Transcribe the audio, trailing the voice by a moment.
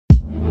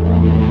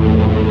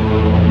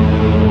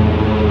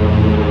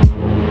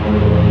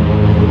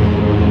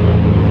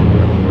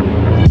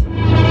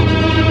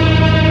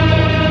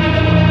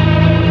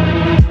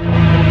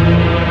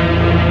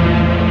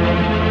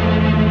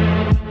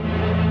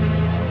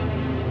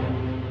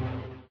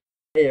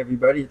Hey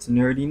everybody, it's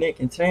Nerdy Nick,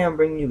 and today I'm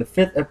bringing you the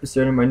 5th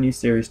episode of my new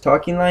series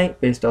Talking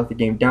Light, based off the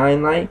game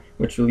Dying Light,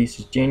 which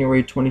releases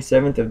January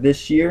 27th of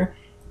this year.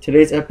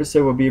 Today's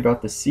episode will be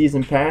about the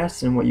Season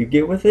Pass and what you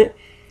get with it.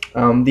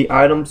 The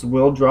items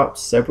will drop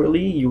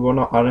separately. You will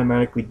not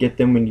automatically get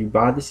them when you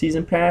buy the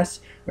Season Pass,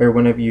 or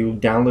whenever you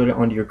download it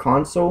onto your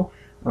console.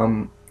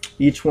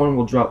 Each one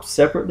will drop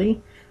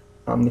separately.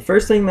 The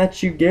first thing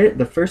that you get,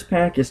 the first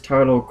pack is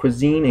titled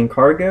Cuisine and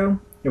Cargo.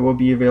 It will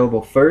be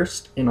available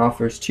first and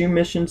offers 2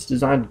 missions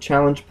designed to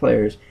challenge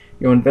players.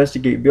 You'll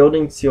investigate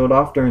buildings sealed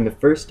off during the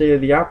first day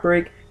of the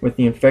outbreak with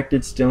the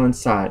infected still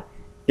inside.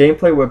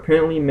 Gameplay will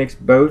apparently mix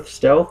both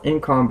stealth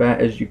and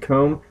combat as you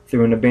comb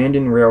through an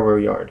abandoned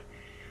railroad yard.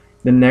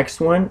 The next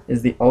one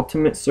is the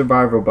Ultimate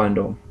Survival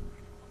Bundle.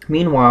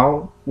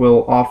 Meanwhile,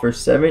 will offer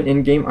 7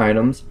 in-game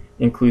items,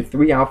 include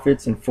 3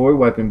 outfits and 4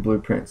 weapon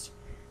blueprints.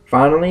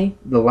 Finally,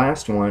 the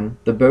last one,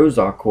 the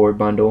Bozok Core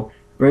Bundle,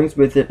 brings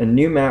with it a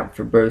new map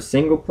for both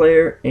single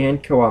player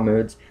and co-op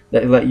modes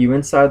that let you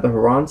inside the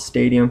Haran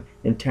Stadium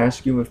and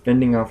task you with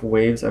fending off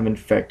waves of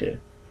infected.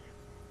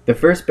 The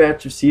first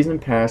batch of Season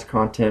Pass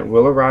content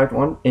will arrive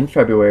in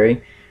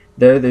February,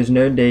 though there's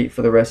no date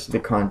for the rest of the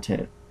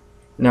content.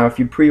 Now if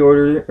you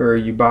pre-order or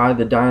you buy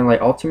the Dying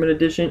Light Ultimate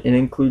Edition, it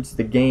includes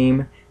the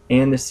game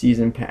and the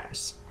Season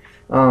Pass.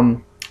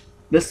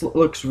 This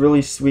looks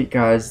really sweet,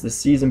 guys. The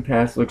Season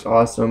Pass looks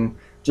awesome.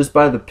 Just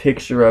by the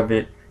picture of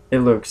it, it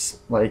looks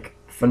like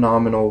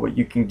phenomenal what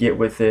you can get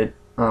with it.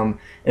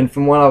 And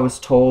from what I was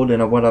told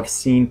and what I've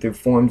seen through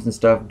forums and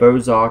stuff,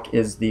 Bozok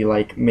is the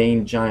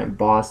main giant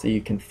boss that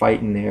you can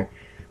fight in there.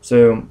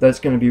 So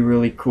that's going to be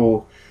really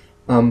cool.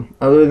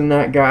 Other than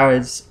that,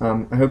 guys,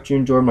 I hope you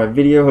enjoyed my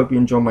video. Hope you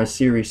enjoyed my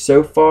series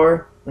so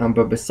far.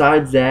 But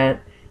besides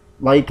that,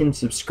 like and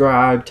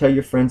subscribe. Tell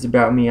your friends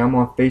about me. I'm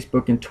on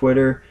Facebook and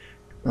Twitter.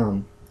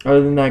 Other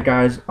than that,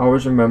 guys,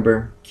 always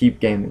remember, keep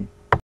gaming.